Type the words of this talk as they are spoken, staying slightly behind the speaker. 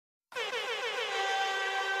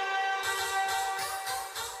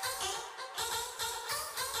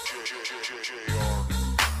Yeah,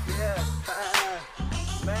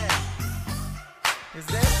 man. Is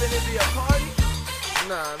that finna be a party?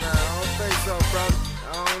 Nah, I don't think so, bro.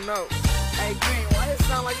 I don't know. Hey, Green, why it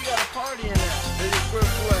sound like you got a party in there? Nigga, quit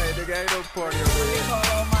playing. Nigga, ain't no party over Let me here. call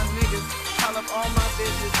all my niggas, call up all my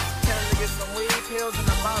bitches, tell them to get some weed, pills, in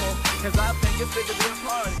a bottle, cause I think it's fit to be a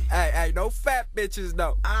party. Hey, no fat bitches,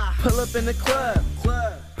 though. Pull up in the club.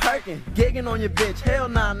 Perkin, gigging on your bitch, hell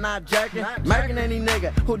nah, I'm not jerking. Merkin any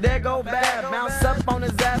nigga who there go bad, bounce up on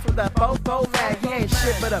his ass with that fofo mag. He ain't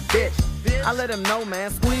shit but a bitch. I let him know, man.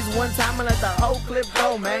 Squeeze one time and let the whole clip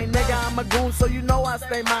go, man. Nigga, I'm a goon, so you know I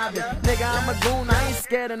stay mobbing. Nigga, I'm a goon, I ain't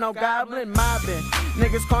scared of no goblin mobbing.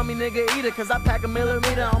 Niggas call me nigga eater, cause I pack a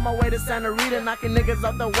millimeter on my way to Santa Rita, knocking niggas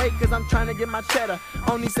off the weight, cause I'm trying to get my cheddar.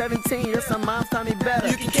 Only 17 years, some moms tell me better.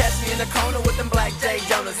 You can catch me in the corner with them black J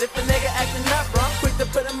Jonas. If a nigga acting up, bro, I'm quick to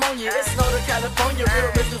put him on you. It's Northern California, real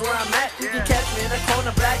rich is where I'm at. You can catch me in the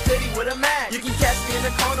corner, black hoodie with a mag. You can catch me in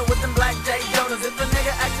the corner with them black J Jonas. If a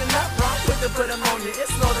nigga acting up, bro, I'm quick to put him on you.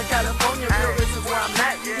 It's Northern California, real rich is where I'm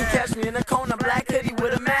at. You can catch me in the corner, black hoodie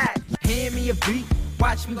with a mag. Hand me a beat,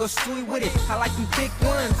 watch me go stewy with it. I like them thick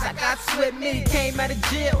ones, I got to admit it. Came out of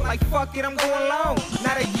jail, like fuck it, I'm going long.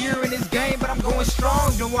 Not a year in this game, but I'm going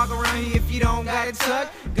strong. Don't walk around here if you don't got it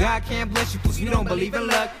tucked. God can't bless you, cause you don't believe in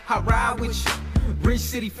luck. I ride with you, rich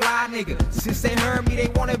city fly nigga. Since they heard me, they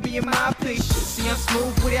wanna be in my picture. See, I'm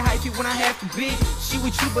smooth with it, hype it when I have to be. She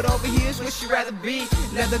with you, but over here's where she rather be.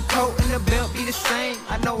 Leather coat and the belt be the same.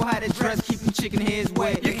 I know how to dress, keep them chicken heads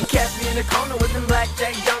wet. You can catch me in the corner with them black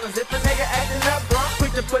J Jonas. If a nigga acting up, bro, I'm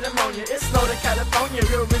quick to put him on you. It's Northern California,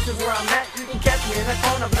 real rich is where I'm at. You can catch me in the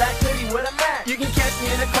corner, black hoodie with a mag. You can catch me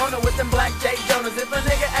in the corner with them black J Jonas. If a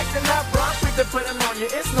nigga acting up, bro, I'm quick to put him on you.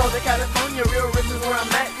 It's Northern California, real rich is where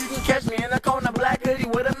I'm at. You can catch me in the corner, black hoodie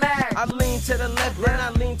with a mag. I lean to the left, then I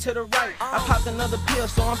lean to the right. I popped another pill,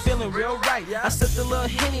 so I'm feeling real right. I sipped a little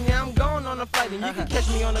Henny, now I'm going on a flight. And you can catch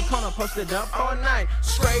me on the corner, posted up all night.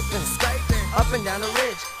 Scraping, up and down the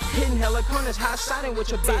ridge. Hitting hella corners, hot siding with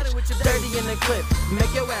your bitch. 30 in the clip,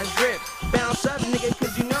 make your ass drip. Bounce up, nigga,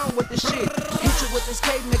 cause you know I'm with the shit. Hit you with this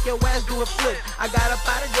cake, make your ass do a flip. I got up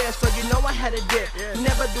out of there, so you know I had a dip.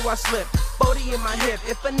 Never do I slip, 40 in my hip.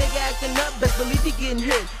 If a nigga acting up, best believe he getting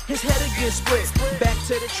hit. His head'll get split, back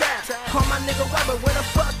to the trap. Call my nigga Weber, where the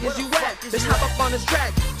fuck is you at? Let's hop up on this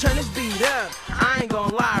track, turn this beat up. I ain't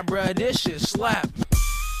gonna lie, bruh, this shit slap.